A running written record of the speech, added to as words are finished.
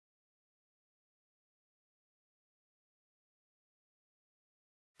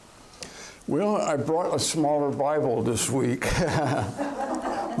Well, I brought a smaller Bible this week. That's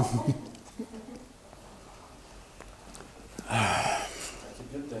a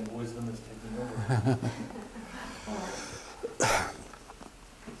good thing. Wisdom is taking over.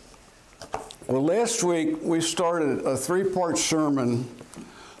 Well, last week we started a three-part sermon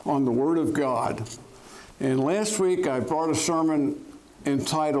on the Word of God. And last week I brought a sermon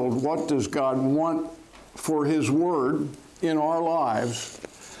entitled, "What Does God Want for His Word in Our Lives?"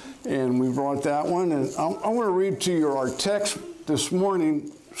 And we brought that one. And I want to read to you our text this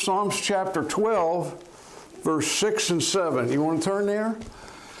morning, Psalms chapter 12, verse 6 and 7. You want to turn there?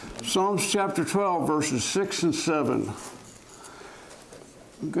 Psalms chapter 12, verses 6 and 7.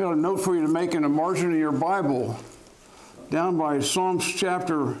 I've got a note for you to make in the margin of your Bible. Down by Psalms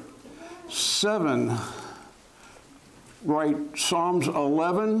chapter 7, write Psalms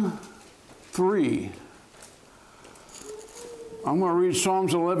 11, 3. I'm going to read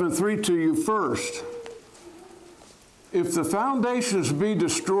Psalms 11:3 to you first. If the foundations be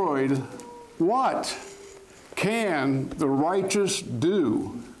destroyed, what can the righteous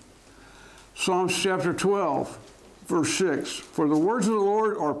do? Psalms chapter 12, verse 6. For the words of the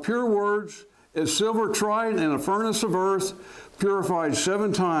Lord are pure words, as silver tried in a furnace of earth, purified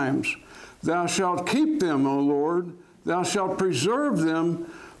 7 times. Thou shalt keep them, O Lord. Thou shalt preserve them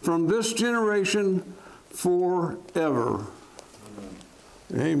from this generation forever.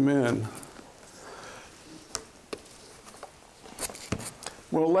 Amen.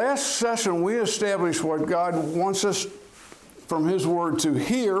 Well, last session we established what God wants us from His Word to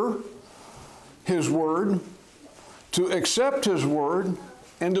hear His Word, to accept His Word,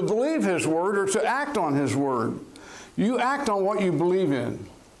 and to believe His Word or to act on His Word. You act on what you believe in.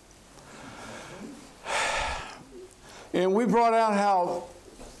 And we brought out how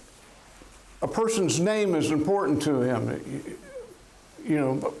a person's name is important to him. You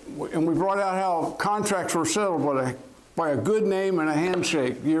know, and we brought out how contracts were settled by a good name and a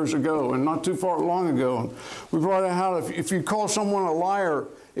handshake years ago, and not too long ago. We brought out how if you call someone a liar,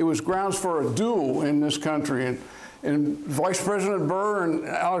 it was grounds for a duel in this country. And Vice President Burr and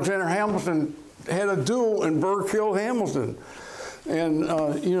Alexander Hamilton had a duel, and Burr killed Hamilton. And,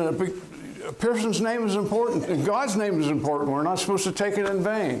 you know, a person's name is important, and God's name is important. We're not supposed to take it in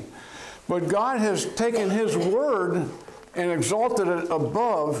vain. But God has taken His Word and exalted it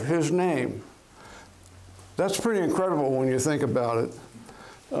above His name. That's pretty incredible when you think about it.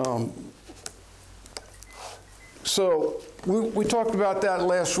 So we talked about that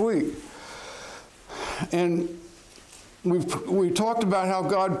last week. And we talked about how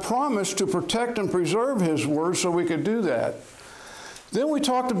God promised to protect and preserve His Word so we could do that. Then we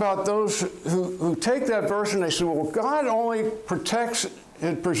talked about those who take that verse and they say, well, God only protects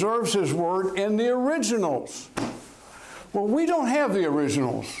and preserves His Word in the originals. Well, we don't have the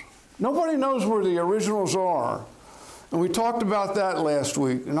originals. Nobody knows where the originals are. And we talked about that last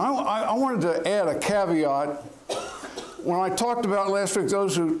week. And I wanted to add a caveat. When I talked about last week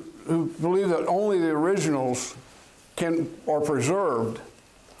those who believe that only the originals are preserved,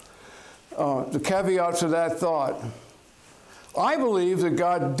 the caveat to that thought, I believe that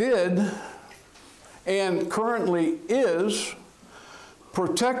God did and currently is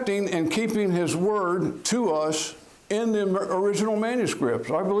protecting and keeping His Word to us in the original manuscripts.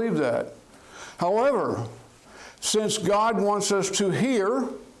 I believe that. However, since God wants us to hear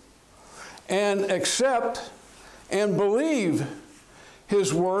and accept and believe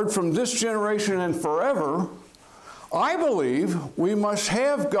His Word from this generation and forever, I believe we must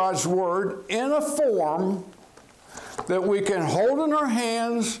have God's Word in a form that we can hold in our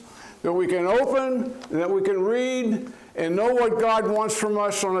hands, that we can open, that we can read, and know what God wants from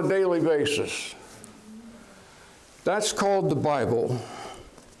us on a daily basis. That's called the Bible.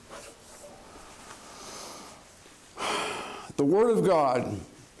 The Word of God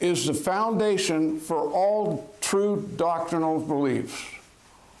is the foundation for all true doctrinal beliefs.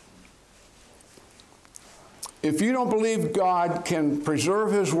 If you don't believe God can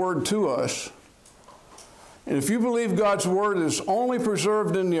preserve His Word to us, and if you believe God's Word is only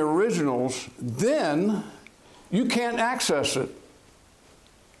preserved in the originals, then you can't access it.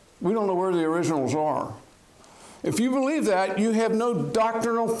 We don't know where the originals are. If you believe that, you have no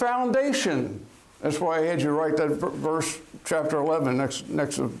doctrinal foundation. That's why I had you write that verse, chapter 11,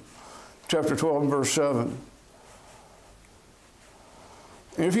 next to chapter 12 and verse 7.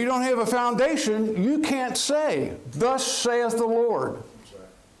 And if you don't have a foundation, you can't say, "Thus saith the Lord."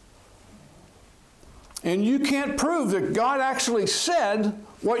 And you can't prove that God actually said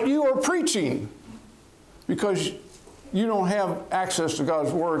what you are preaching, because you don't have access to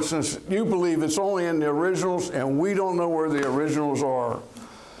God's Word, since you believe it's only in the originals, and we don't know where the originals are.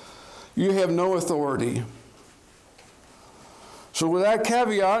 you have no authority. So with that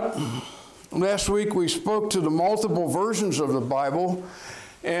caveat, last week we spoke to the multiple versions of the Bible,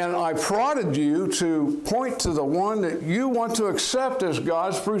 and I prodded you to point to the one that you want to accept as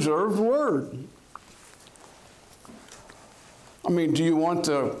God's preserved word. I mean, do you want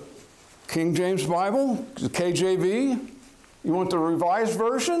the King James Bible, the KJV? You want the Revised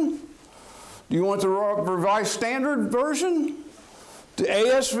Version? Do you want the Revised Standard Version? The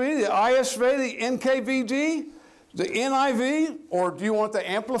ASV, the ISV, the NKVD, the NIV? Or do you want the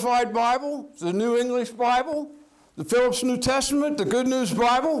Amplified Bible, the New English Bible, the Phillips New Testament, the Good News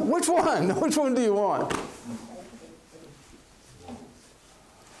Bible? Which one? Which one do you want?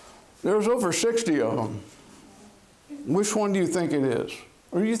 There's over 60 of them. Which one do you think it is?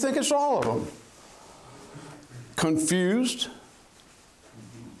 Or do you think it's all of them? Confused?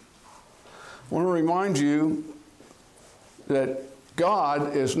 I want to remind you that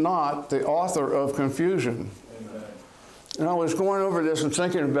God is not the author of confusion. Amen. And I was going over this and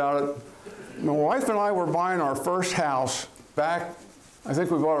thinking about it. My wife and I were buying our first house back, I think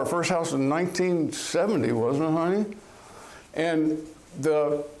we bought our first house in 1970, wasn't it, honey? And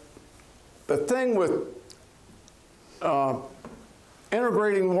the thing with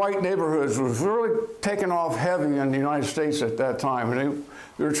integrating white neighborhoods was really taking off heavy in the United States at that time. And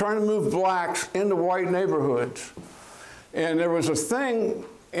they were trying to move blacks into white neighborhoods. And there was a thing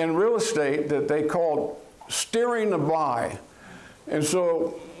in real estate that they called steering the buy. And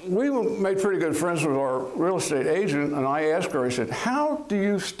so we made pretty good friends with our real estate agent, and I asked her, I said, how do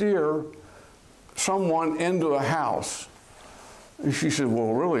you steer someone into a house? And she said,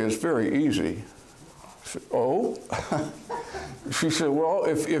 well, really, it's very easy. I said, oh? She said, well,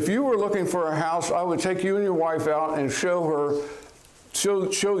 if you were looking for a house, I would take you and your wife out and show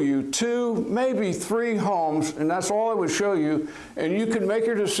you 2, maybe 3 homes, and that's all I would show you, and you could make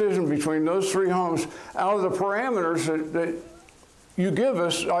your decision between those 3 homes. Out of the parameters that you give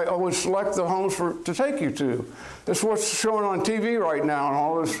us, I would select the homes to take you to. That's what's showing on TV right now on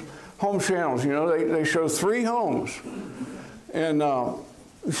all those home channels. You know, they show 3 homes. And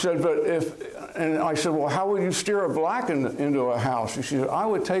he said, and I said, well, how would you steer a black into a house? She said, I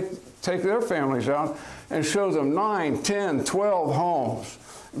would take their families out and show them 9, 10, 12 homes.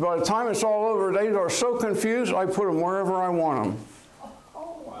 By the time it's all over, they are so confused, I put them wherever I want them.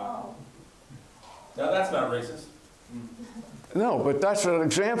 Oh, wow. Now that's not racist. No, but that's an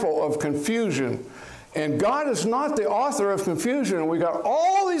example of confusion. And God is not the author of confusion. We got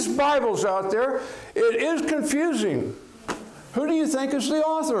all these Bibles out there. It is confusing. Who do you think is the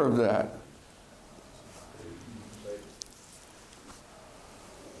author of that?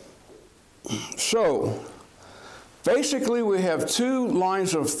 So, basically we have 2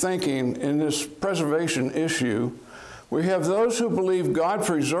 lines of thinking in this preservation issue. We have those who believe God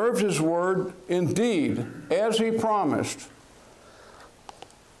preserved His Word indeed, as He promised.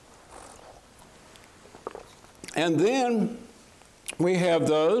 And then we have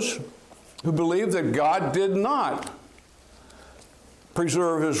those who believe that God did not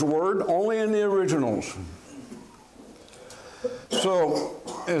preserve His Word, only in the originals. So,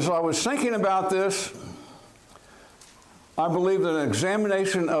 as I was thinking about this, I believe that an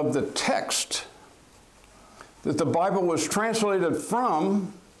examination of the text that the Bible was translated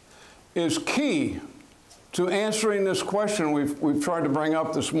from is key to answering this question we've tried to bring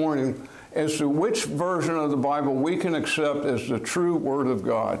up this morning as to which version of the Bible we can accept as the true Word of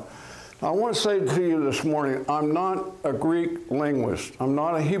God. I want to say to you this morning, I'm not a Greek linguist. I'm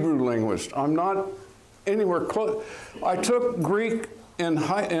not a Hebrew linguist. I'm not anywhere close. I took Greek in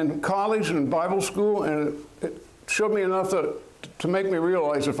college and Bible school, and it showed me enough to make me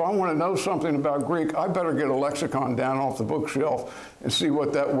realize if I want to know something about Greek, I better get a lexicon down off the bookshelf and see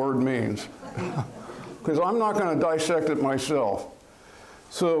what that word means. Because I'm not going to dissect it myself.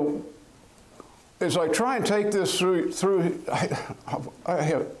 So as I try and take this through I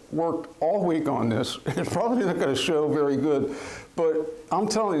have worked all week on this. It's probably not going to show very good, but I'm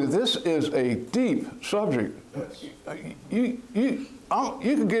telling you, this is a deep subject. You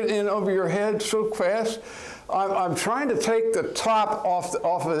can get in over your head so fast. I'm trying to take the top off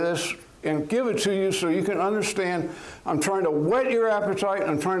of this and give it to you so you can understand. I'm trying to whet your appetite.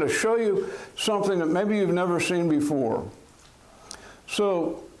 I'm trying to show you something that maybe you've never seen before.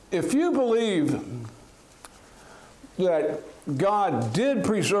 So if you believe that God did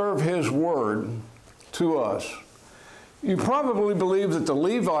preserve His Word to us, you probably believe that the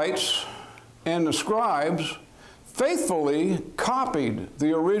Levites and the scribes faithfully copied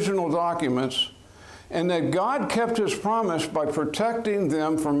the original documents and that God kept His promise by protecting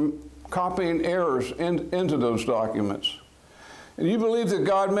them from copying errors into those documents. And you believe that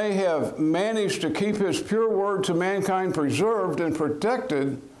God may have managed to keep his pure word to mankind preserved and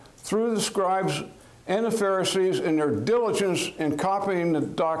protected through the scribes and the Pharisees in their diligence in copying the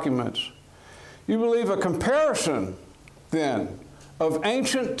documents. You believe a comparison, then, of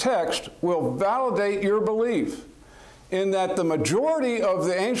ancient text will validate your belief in that the majority of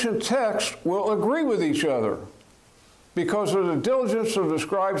the ancient texts will agree with each other because of the diligence of the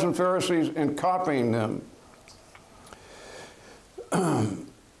scribes and Pharisees in copying them.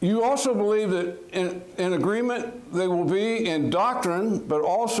 You also believe that in agreement they will be in doctrine, but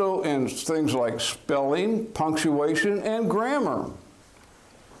also in things like spelling, punctuation, and grammar.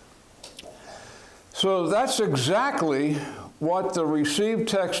 So that's exactly what the received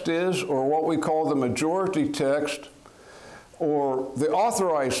text is, or what we call the majority text, or the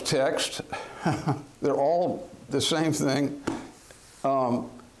authorized text. They're all the same thing.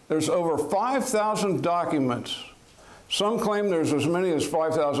 There's over 5,000 documents. Some claim there's as many as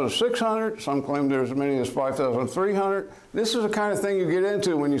 5,600. Some claim there's as many as 5,300. This is the kind of thing you get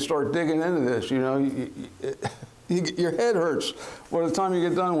into when you start digging into this. You know, your head hurts by the time you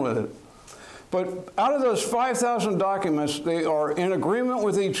get done with it. But out of those 5,000 documents, they are in agreement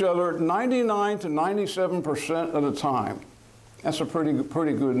with each other 99 to 97% of the time. That's a pretty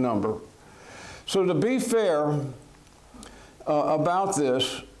good number. So to be fair about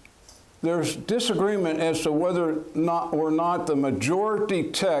this, there's disagreement as to whether or not the majority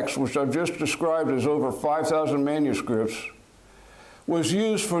text, which I've just described as over 5,000 manuscripts, was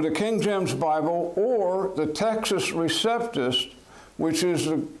used for the King James Bible or the Textus Receptus, which is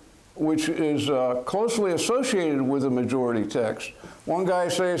closely associated with the majority text. One guy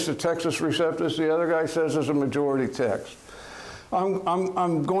says the Textus Receptus, the other guy says it's a majority text.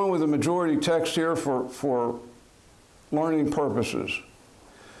 I'm going with the majority text here for learning purposes.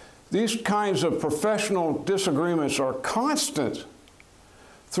 These kinds of professional disagreements are constant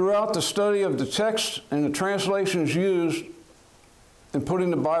throughout the study of the text and the translations used in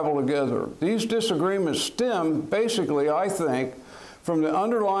putting the Bible together. These disagreements stem, basically, I think, from the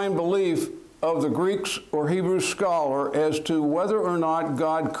underlying belief of the Greek or Hebrew scholar as to whether or not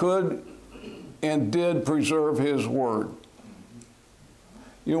God could and did preserve his word.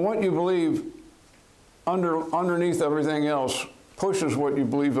 You know, what you believe underneath everything else pushes what you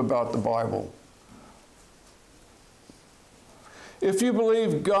believe about the Bible. If you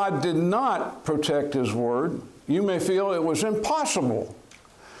believe God did not protect his word, you may feel it was impossible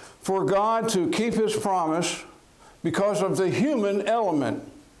for God to keep his promise because of the human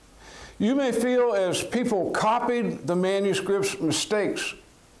element. You may feel as people copied the manuscripts, mistakes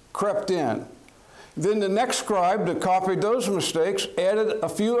crept in. Then the next scribe that copied those mistakes added a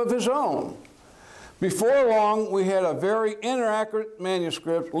few of his own. Before long, we had a very inaccurate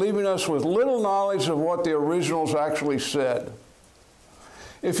manuscript, leaving us with little knowledge of what the originals actually said.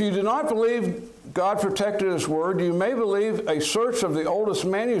 If you do not believe God protected his word, you may believe a search of the oldest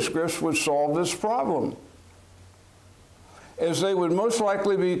manuscripts would solve this problem, as they would most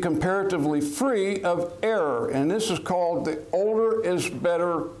likely be comparatively free of error. And this is called the older is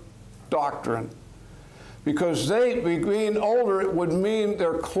better doctrine. Because being older, it would mean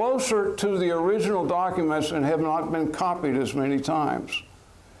they're closer to the original documents and have not been copied as many times.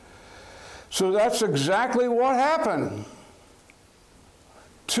 So that's exactly what happened.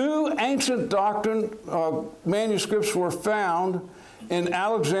 Two ancient doctrine manuscripts were found in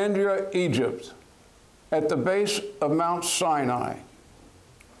Alexandria, Egypt, at the base of Mount Sinai.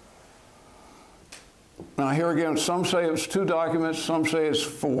 Now here again, some say it's 2 documents, some say it's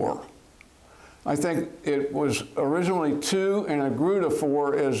 4. I think it was originally 2 and it grew to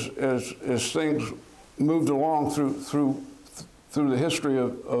 4 as things moved along through the history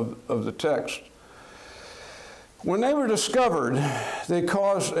of the text. When they were discovered, they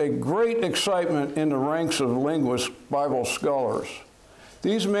caused a great excitement in the ranks of linguists, Bible scholars.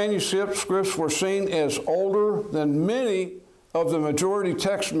 These manuscripts were seen as older than many of the majority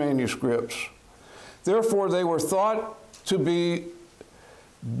text manuscripts. Therefore, they were thought to be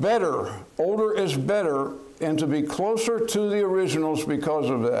better, older is better, and to be closer to the originals because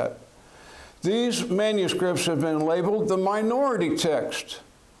of that. These manuscripts have been labeled the minority text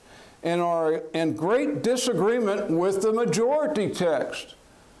and are in great disagreement with the majority text.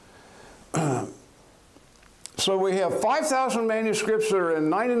 So we have 5,000 manuscripts that are in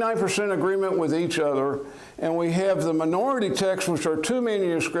 99% agreement with each other, and we have the minority text, which are 2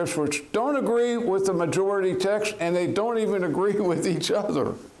 manuscripts which don't agree with the majority text, and they don't even agree with each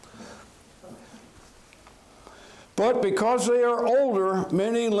other. But because they are older,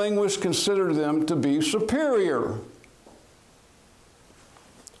 many linguists consider them to be superior.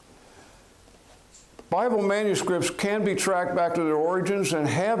 Bible manuscripts can be tracked back to their origins and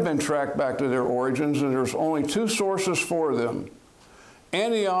have been tracked back to their origins, and there's only two sources for them: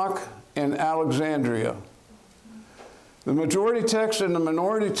 Antioch and Alexandria. The majority text and the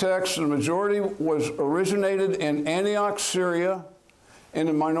minority text, the majority was originated in Antioch, Syria, and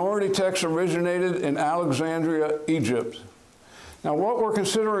the minority text originated in Alexandria, Egypt. Now, what we're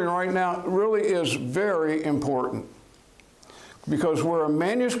considering right now really is very important, because where a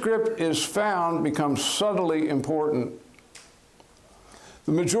manuscript is found becomes subtly important.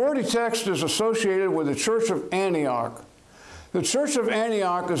 The majority text is associated with the Church of Antioch. The Church of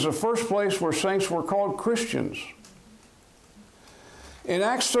Antioch is the first place where saints were called Christians. In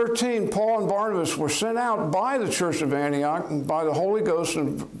Acts 13, Paul and Barnabas were sent out by the Church of Antioch and by the Holy Ghost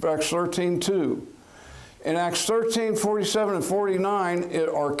in Acts 13:2. In Acts 13:47 and 49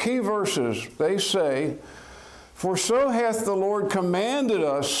 are key verses. They say, "For so hath the Lord commanded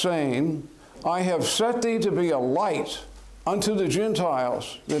us, saying, I have set thee to be a light unto the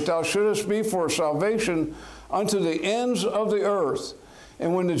Gentiles, that thou shouldest be for salvation unto the ends of the earth.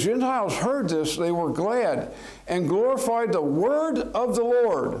 And when the Gentiles heard this, they were glad and glorified the word of the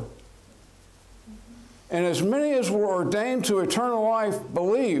Lord. And as many as were ordained to eternal life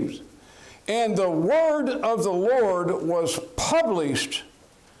believed. And the word of the Lord was published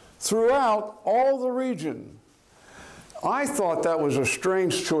throughout all the region." I thought that was a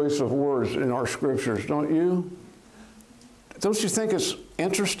strange choice of words in our scriptures, don't you? Don't you think it's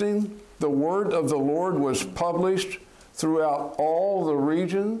interesting? The word of the Lord was published throughout all the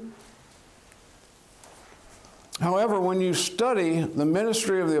region. However, when you study the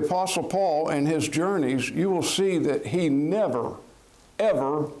ministry of the Apostle Paul and his journeys, you will see that he never,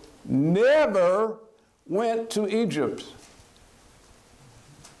 ever, never went to Egypt.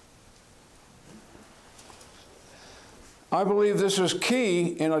 I believe this is key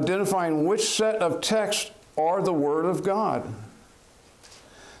in identifying which set of texts are the Word of God.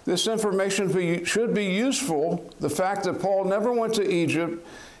 This information should be useful, the fact that Paul never went to Egypt,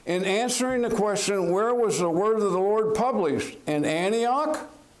 in answering the question, where was the word of the Lord published? In Antioch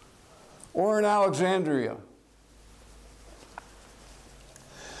or in Alexandria?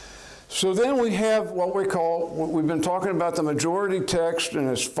 So then we have what we've been talking about the majority text, and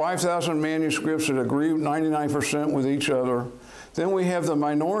it's 5,000 manuscripts that agree 99% with each other. Then we have the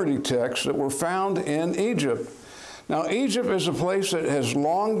minority texts that were found in Egypt. Now, Egypt is a place that has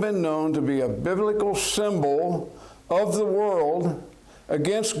long been known to be a biblical symbol of the world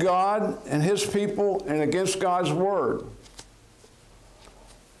against God and his people and against God's word.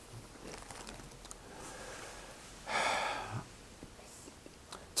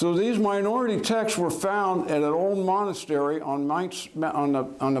 So these minority texts were found at an old monastery on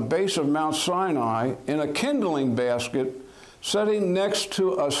the base of Mount Sinai in a kindling basket sitting next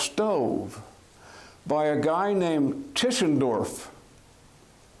to a stove by a guy named Tischendorf.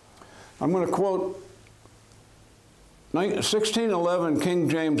 I'm going to quote 1611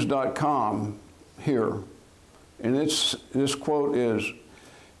 KingJames.com here, and this quote is,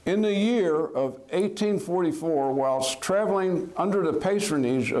 "In the year of 1844, whilst traveling under the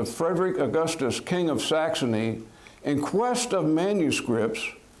patronage of Frederick Augustus, King of Saxony, in quest of manuscripts,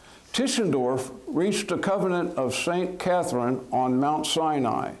 Tischendorf reached the convent of St. Catherine on Mount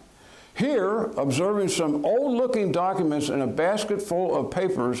Sinai. Here, observing some old-looking documents in a basket full of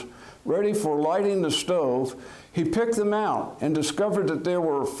papers ready for lighting the stove, he picked them out and discovered that there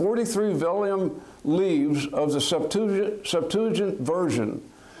were 43 vellum leaves of the Septuagint version.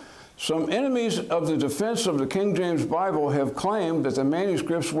 Some enemies of the defense of the King James Bible have claimed that the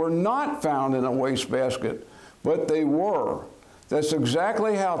manuscripts were not found in a wastebasket, but they were. That's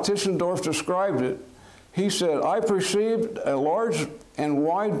exactly how Tischendorf described it. He said, I perceived a large and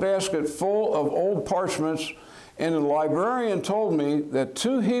wide basket full of old parchments, and the librarian told me that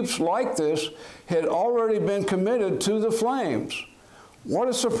 2 heaps like this had already been committed to the flames. What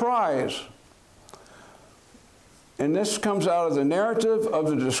a surprise. And this comes out of the narrative of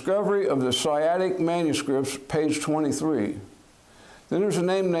the discovery of the Sinaitic manuscripts, page 23. Then there's a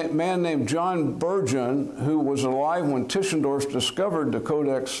man named John Burgon, who was alive when Tischendorf discovered the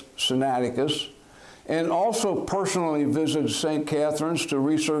Codex Sinaiticus, and also personally visited St. Catherine's to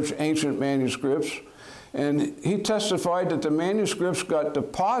research ancient manuscripts. And he testified that the manuscripts got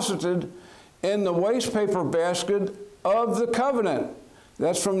deposited in the wastepaper basket of the covenant.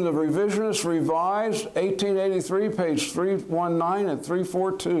 That's from the Revisionist Revised, 1883, page 319 and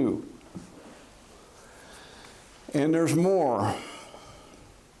 342. And there's more.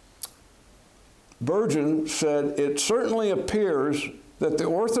 Burgon said, it certainly appears that the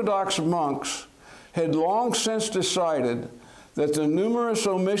Orthodox monks had long since decided that the numerous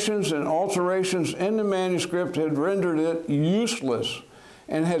omissions and alterations in the manuscript had rendered it useless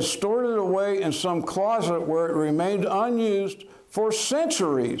and had stored it away in some closet where it remained unused for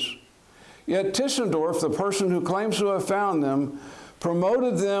centuries. Yet Tischendorf, the person who claims to have found them,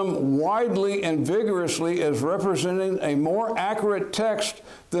 promoted them widely and vigorously as representing a more accurate text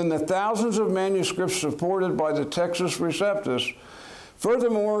than the thousands of manuscripts supported by the Textus Receptus.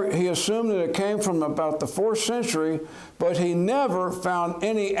 Furthermore, he assumed that it came from about the 4th century, but he never found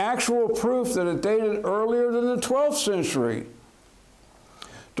any actual proof that it dated earlier than the 12th century.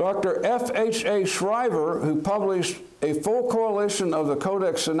 Dr. F.H.A. Shriver, who published a full coalition of the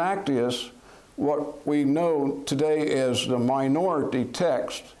Codex Sinaiticus, what we know today as the minority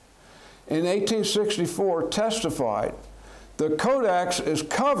text, in 1864 testified, the Codex is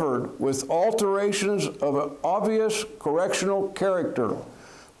covered with alterations of an obvious correctional character,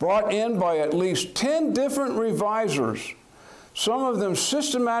 brought in by at least 10 different revisers, some of them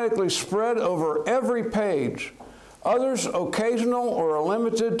systematically spread over every page, others occasional or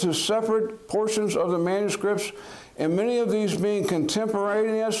limited to separate portions of the manuscripts, and many of these being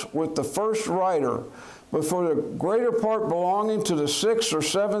contemporaneous with the first writer, but for the greater part belonging to the 6th or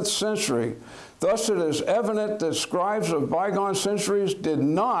 7th century. Thus it is evident that scribes of bygone centuries did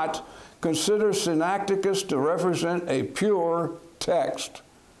not consider Sinaiticus to represent a pure text.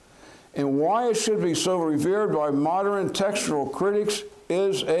 And why it should be so revered by modern textual critics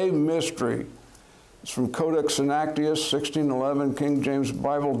is a mystery. It's from Codex Sinaiticus, 1611,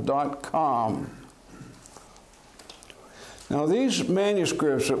 KingJamesBible.com. Now, these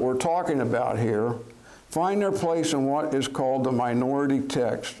manuscripts that we're talking about here find their place in what is called the minority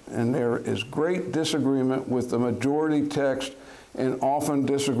text, and there is great disagreement with the majority text and often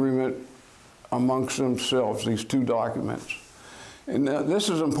disagreement amongst themselves, these two documents. And this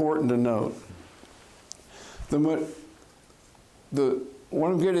is important to note. What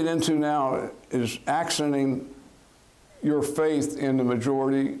I'm getting into now is accenting your faith in the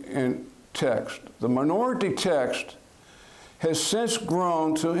majority and text. The minority text has since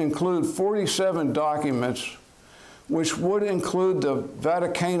grown to include 47 documents, which would include the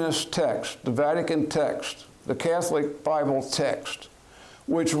Vaticanus text, the Vatican text, the Catholic Bible text,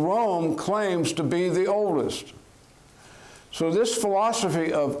 which Rome claims to be the oldest. So this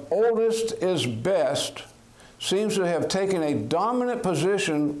philosophy of oldest is best seems to have taken a dominant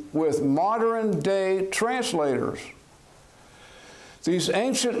position with modern-day translators. These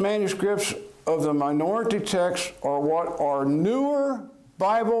ancient manuscripts of the minority text are what our newer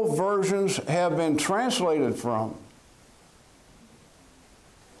Bible versions have been translated from.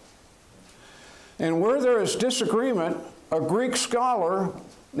 And where there is disagreement, a Greek scholar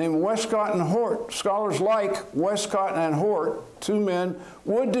named Westcott and Hort, scholars like Westcott and Hort, two men,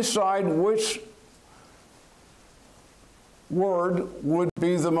 would decide which word would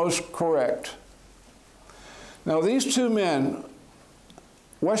be the most correct. Now, these two men,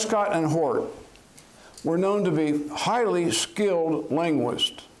 Westcott and Hort, were known to be highly skilled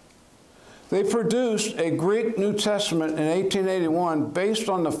linguists. They produced a Greek New Testament in 1881 based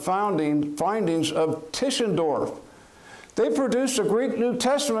on the findings of Tischendorf. They produced a Greek New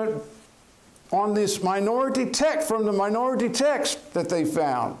Testament on this minority text, from the minority text that they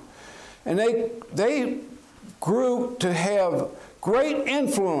found. And they grew to have great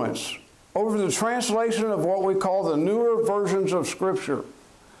influence over the translation of what we call the newer versions of Scripture.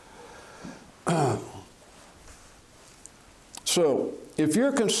 So, if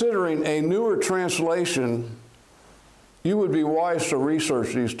you're considering a newer translation, you would be wise to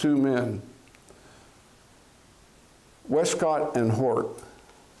research these two men, Westcott and Hort.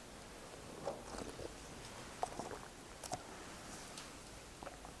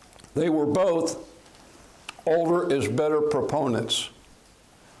 They were both older is better proponents.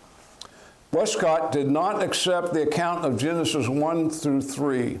 Westcott did not accept the account of Genesis 1 through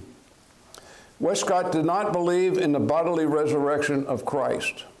 3. Westcott did not believe in the bodily resurrection of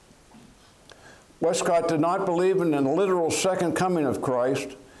Christ. Westcott did not believe in the literal second coming of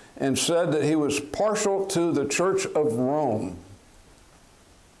Christ and said that he was partial to the Church of Rome.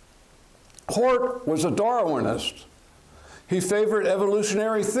 Hort was a Darwinist. He favored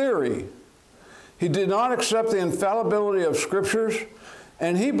evolutionary theory. He did not accept the infallibility of Scriptures,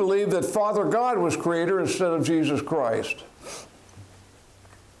 and he believed that Father God was creator instead of Jesus Christ.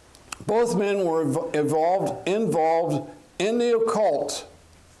 Both men were involved in the occult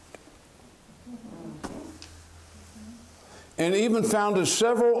and even founded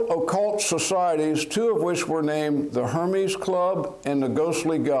several occult societies, two of which were named the Hermes Club and the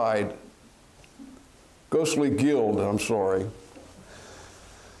Ghostly Guild, I'm sorry.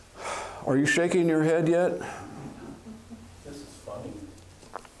 Are you shaking your head yet? This is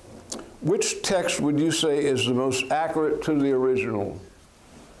which text would you say is the most accurate to the original?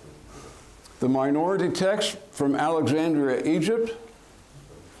 The minority text from Alexandria, Egypt,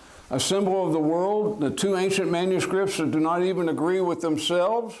 a symbol of the world, the two ancient manuscripts that do not even agree with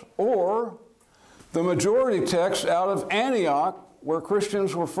themselves, or the majority text out of Antioch, where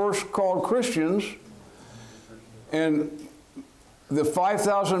Christians were first called Christians, and the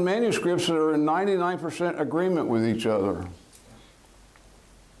 5,000 manuscripts that are in 99% agreement with each other.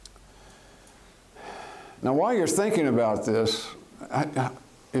 Now, while you're thinking about this,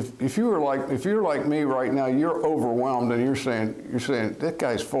 if you're like me right now, you're overwhelmed and you're saying that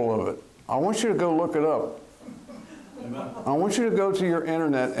guy's full of it. I want you to go look it up. Amen. I want you to go to your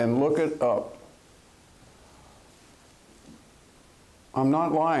internet and look it up. I'm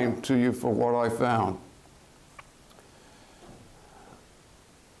not lying to you for what I found.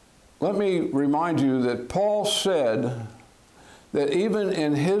 Let me remind you that Paul said that even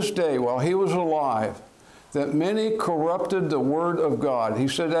in his day, while he was alive, that many corrupted the word of God. He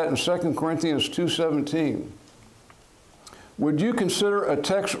said that in 2 Corinthians 2:17. Would you consider a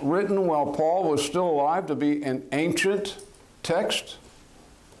text written while Paul was still alive to be an ancient text?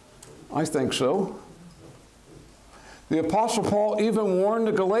 I think so. The Apostle Paul even warned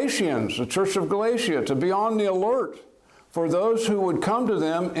the Galatians, the church of Galatia, to be on the alert for those who would come to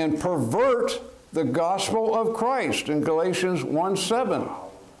them and pervert the gospel of Christ in Galatians 1:7.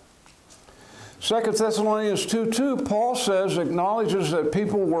 2 Thessalonians 2:2, Paul acknowledges that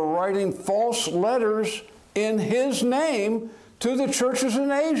people were writing false letters in his name to the churches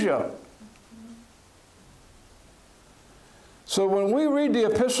in Asia. So when we read the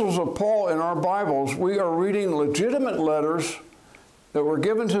epistles of Paul in our Bibles, we are reading legitimate letters that were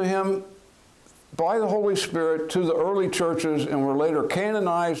given to him by the Holy Spirit to the early churches and were later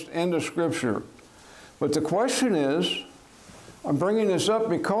canonized into Scripture. But the question is, I'm bringing this up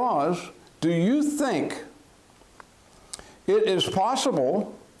because, do you think it is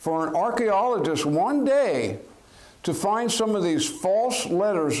possible for an archaeologist one day to find some of these false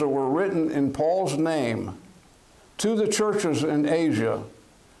letters that were written in Paul's name to the churches in Asia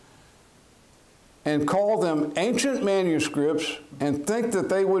and call them ancient manuscripts and think that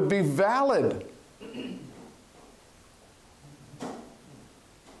they would be valid?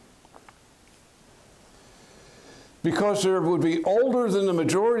 Because they would be older than the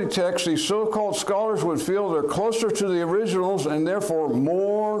majority text, these so-called scholars would feel they're closer to the originals and therefore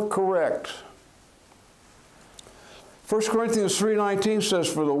more correct. 1 Corinthians 3:19 says,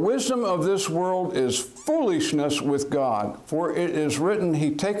 "For the wisdom of this world is foolishness with God, for it is written, He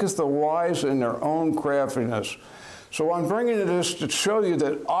taketh the wise in their own craftiness." So I'm bringing this to show you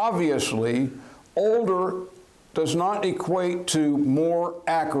that obviously older does not equate to more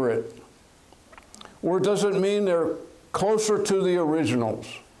accurate. Or does it mean they're closer to the originals?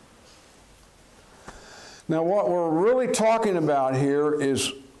 Now, what we're really talking about here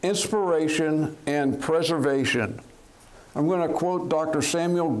is inspiration and preservation. I'm going to quote Dr.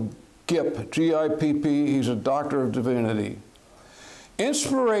 Samuel Gipp, G-I-P-P. He's a doctor of divinity.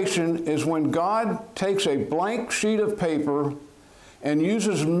 Inspiration is when God takes a blank sheet of paper and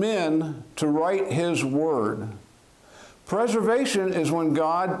uses men to write His word. Preservation is when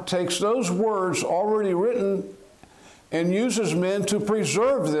God takes those words already written and uses men to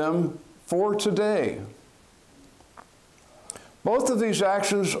preserve them for today. Both of these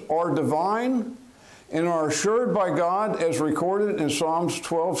actions are divine and are assured by God as recorded in Psalms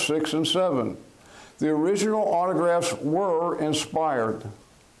 12:6 and 7. The original autographs were inspired.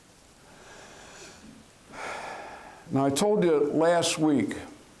 Now, I told you last week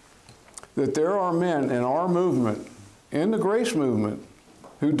that there are men in our movement, in the grace movement,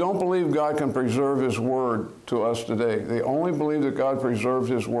 who don't believe God can preserve His word to us today. They only believe that God preserved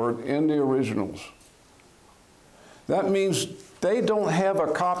His word in the originals. That means they don't have a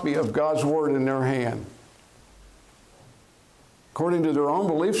copy of God's word in their hand. According to their own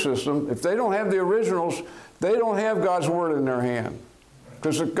belief system, if they don't have the originals, they don't have God's word in their hand.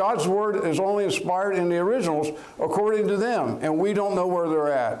 Because God's word is only inspired in the originals according to them, and we don't know where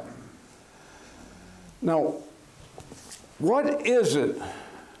they're at. Now, what is it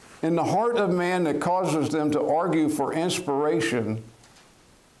in the heart of man that causes them to argue for inspiration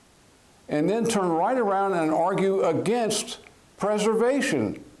and then turn right around and argue against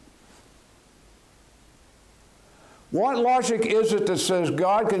preservation? What logic is it that says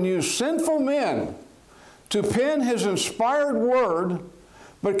God can use sinful men to pen His inspired word,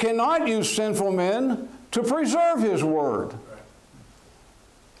 but cannot use sinful men to preserve His word?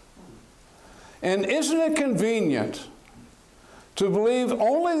 And isn't it convenient to believe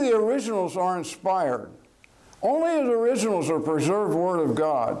only the originals are inspired, only the originals are preserved word of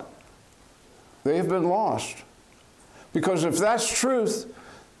God, They have been lost. Because if that's truth,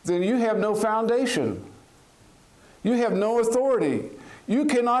 then you have no foundation. You have no authority. You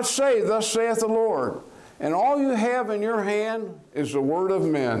cannot say, "Thus saith the Lord." And all you have in your hand is the word of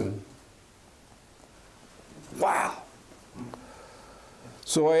men. Wow.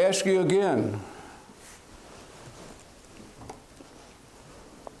 So I ask you again,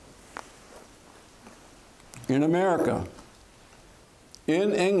 in America,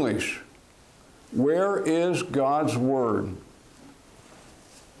 in English, where is God's word?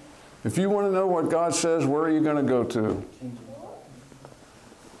 If you want to know what God says, where are you going to go to?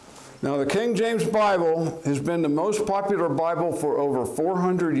 Now, the King James Bible has been the most popular Bible for over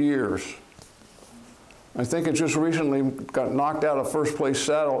 400 years. I think it just recently got knocked out of first place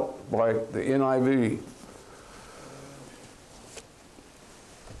saddle by the NIV.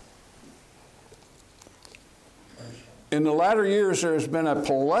 In the latter years, there has been a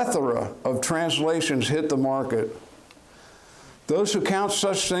plethora of translations hit the market. Those who count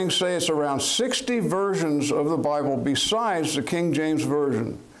such things say it's around 60 versions of the Bible besides the King James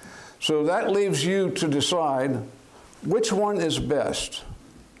Version. So that leaves you to decide which one is best.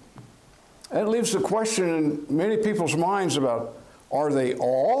 That leaves the question in many people's minds about, are they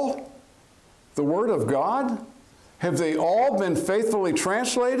all the Word of God? Have they all been faithfully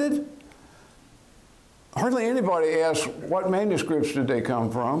translated? Hardly anybody asks, what manuscripts did they come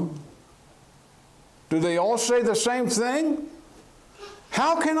from? Do they all say the same thing?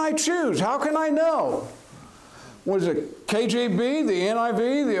 How can I choose? How can I know? Was it KJV, the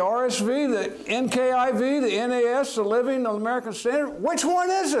NIV, the RSV, the NKIV, the NAS, the Living, the American Standard? Which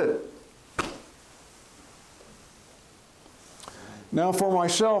one is it? Now, for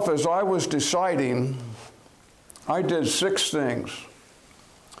myself, as I was deciding, I did 6 things.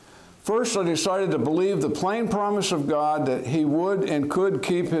 First, I decided to believe the plain promise of God that He would and could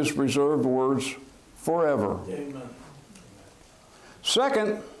keep His reserved words forever. Amen.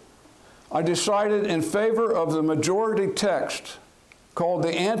 Second, I decided in favor of the majority text, called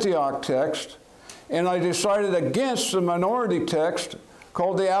the Antioch text, and I decided against the minority text,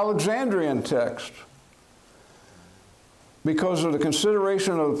 called the Alexandrian text, because of the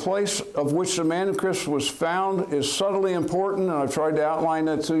consideration of the place of which the manuscript was found is subtly important, and I've tried to outline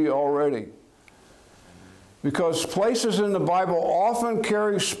that to you already. Because places in the Bible often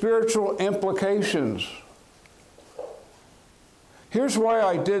carry spiritual implications. Here's why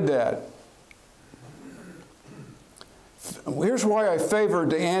I did that. Here's why I favored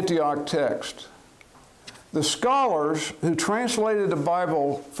the Antioch text. The scholars who translated the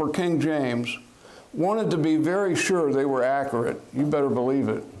Bible for King James wanted to be very sure they were accurate. You better believe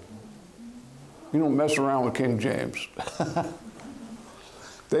it. You don't mess around with King James.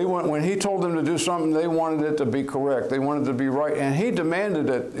 When he told them to do something, they wanted it to be correct. They wanted it to be right. And he demanded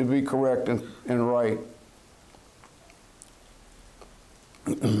it to be correct and right.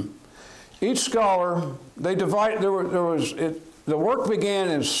 Each scholar, they divided, the work began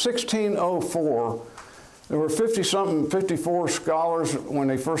in 1604. There were 54 scholars when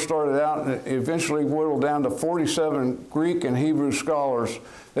they first started out, and it eventually whittled down to 47 Greek and Hebrew scholars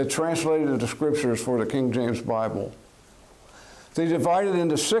that translated the scriptures for the King James Bible. They divided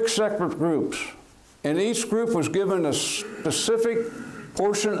into 6 separate groups, and each group was given a specific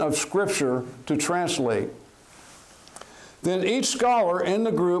portion of scripture to translate. Then each scholar in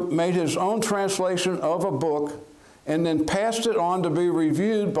the group made his own translation of a book and then passed it on to be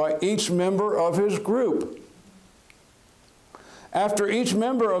reviewed by each member of his group. After each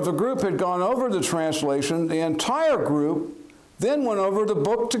member of the group had gone over the translation, the entire group then went over the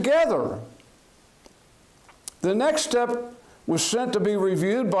book together. The next step was sent to be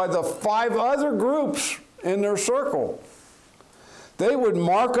reviewed by the 5 other groups in their circle. They would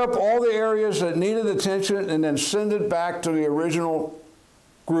mark up all the areas that needed attention and then send it back to the original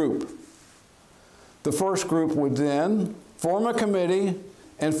group. The first group would then form a committee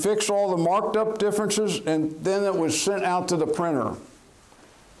and fix all the marked up differences, and then it was sent out to the printer.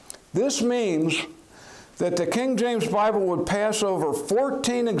 This means that the King James Bible would pass over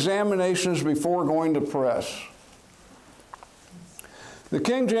 14 examinations before going to press. The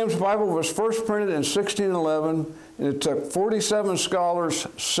King James Bible was first printed in 1611, and it took 47 scholars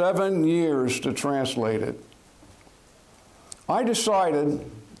 7 years to translate it. I decided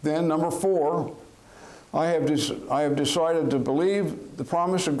then, number 4, I have decided to believe the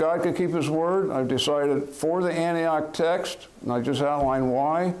promise of God could keep His word. I've decided for the Antioch text, and I just outlined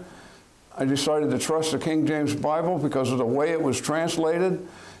why. I decided to trust the King James Bible because of the way it was translated.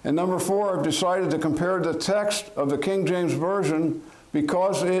 And number 4, I've decided to compare the text of the King James Version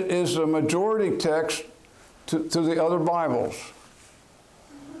because it is the majority text to the other Bibles.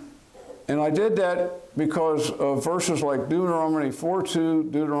 And I did that because of verses like Deuteronomy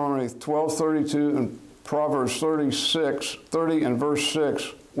 4:2, Deuteronomy 12:32, and Proverbs 30 and verse 6,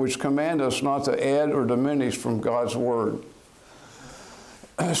 which command us not to add or diminish from God's Word.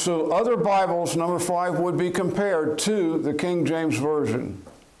 So other Bibles, number 5, would be compared to the King James Version.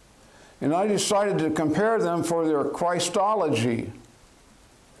 And I decided to compare them for their Christology.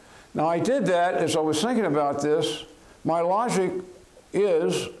 Now I did that as I was thinking about this. My logic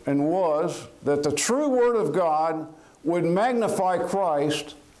is and was that the true Word of God would magnify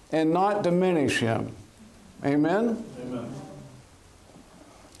Christ and not diminish Him. Amen? Amen.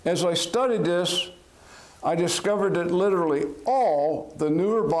 As I studied this, I discovered that literally all the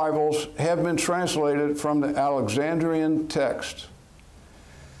newer Bibles have been translated from the Alexandrian text.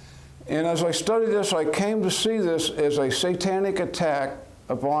 And as I studied this, I came to see this as a satanic attack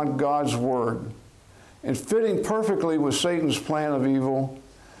upon God's Word. And fitting perfectly with Satan's plan of evil,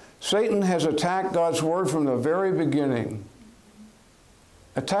 Satan has attacked God's Word from the very beginning.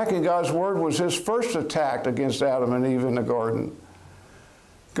 Attacking God's Word was his first attack against Adam and Eve in the garden.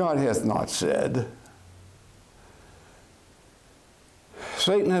 God hath not said.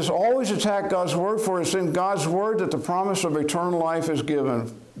 Satan has always attacked God's Word, for it's in God's Word that the promise of eternal life is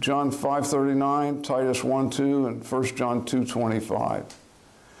given. John 5:39, Titus 1:2, and 1 John 2:25.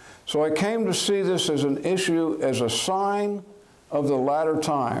 So I came to see this as an issue, as a sign of the latter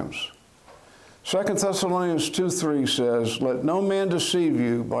times. 2 Thessalonians 2:3 says, "Let no man deceive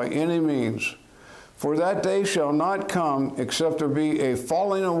you by any means, for that day shall not come except there be a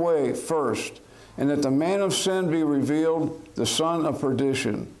falling away first, and that the man of sin be revealed, the son of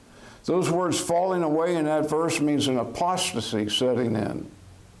perdition." Those words falling away in that verse means an apostasy setting in.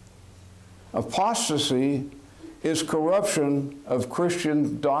 Apostasy is corruption of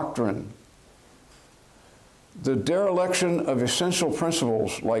Christian doctrine, the dereliction of essential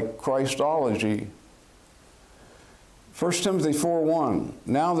principles like Christology. 1 Timothy 4:1,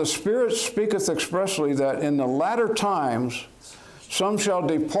 "Now the Spirit speaketh expressly that in the latter times some shall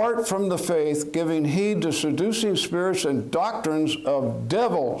depart from the faith, giving heed to seducing spirits and doctrines of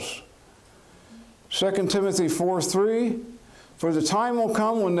devils." 2 Timothy 4:3, "For the time will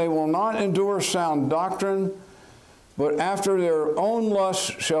come when they will not endure sound doctrine, but after their own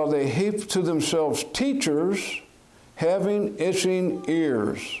lusts shall they heap to themselves teachers, having itching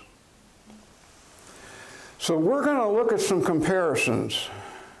ears." So we're going to look at some comparisons.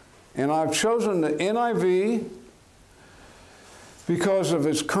 And I've chosen the NIV because of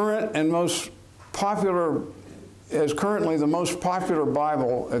its current and most popular, as currently the most popular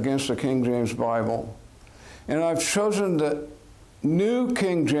Bible against the King James Bible. And I've chosen the New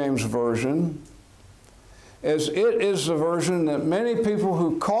King James Version, as it is the version that many people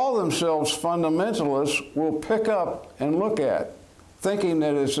who call themselves fundamentalists will pick up and look at, thinking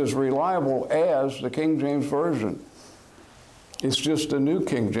that it's as reliable as the King James Version. It's just the New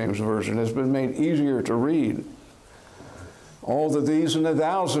King James Version. It's been made easier to read. All the these and the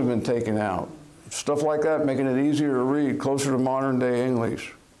thous have been taken out. Stuff like that, making it easier to read, closer to modern day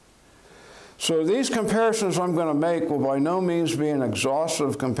English. So these comparisons I'm going to make will by no means be an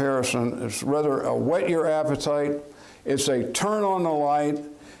exhaustive comparison. It's rather a whet your appetite. It's a turn on the light.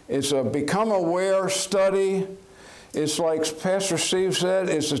 It's a become aware study. It's like Pastor Steve said,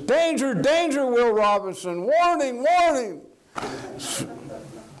 it's a danger, danger, Will Robinson, warning, warning.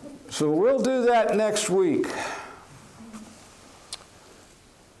 So we'll do that next week.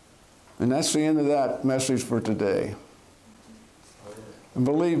 And that's the end of that message for today. And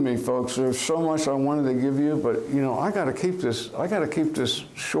believe me, folks, there's so much I wanted to give you, but you know, I got to keep this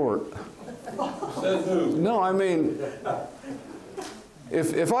short. Says who? No, I mean,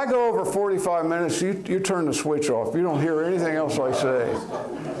 if I go over 45 minutes, you turn the switch off. You don't hear anything else I say.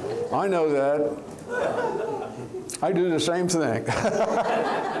 I know that. I do the same thing.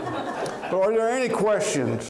 But are there any questions?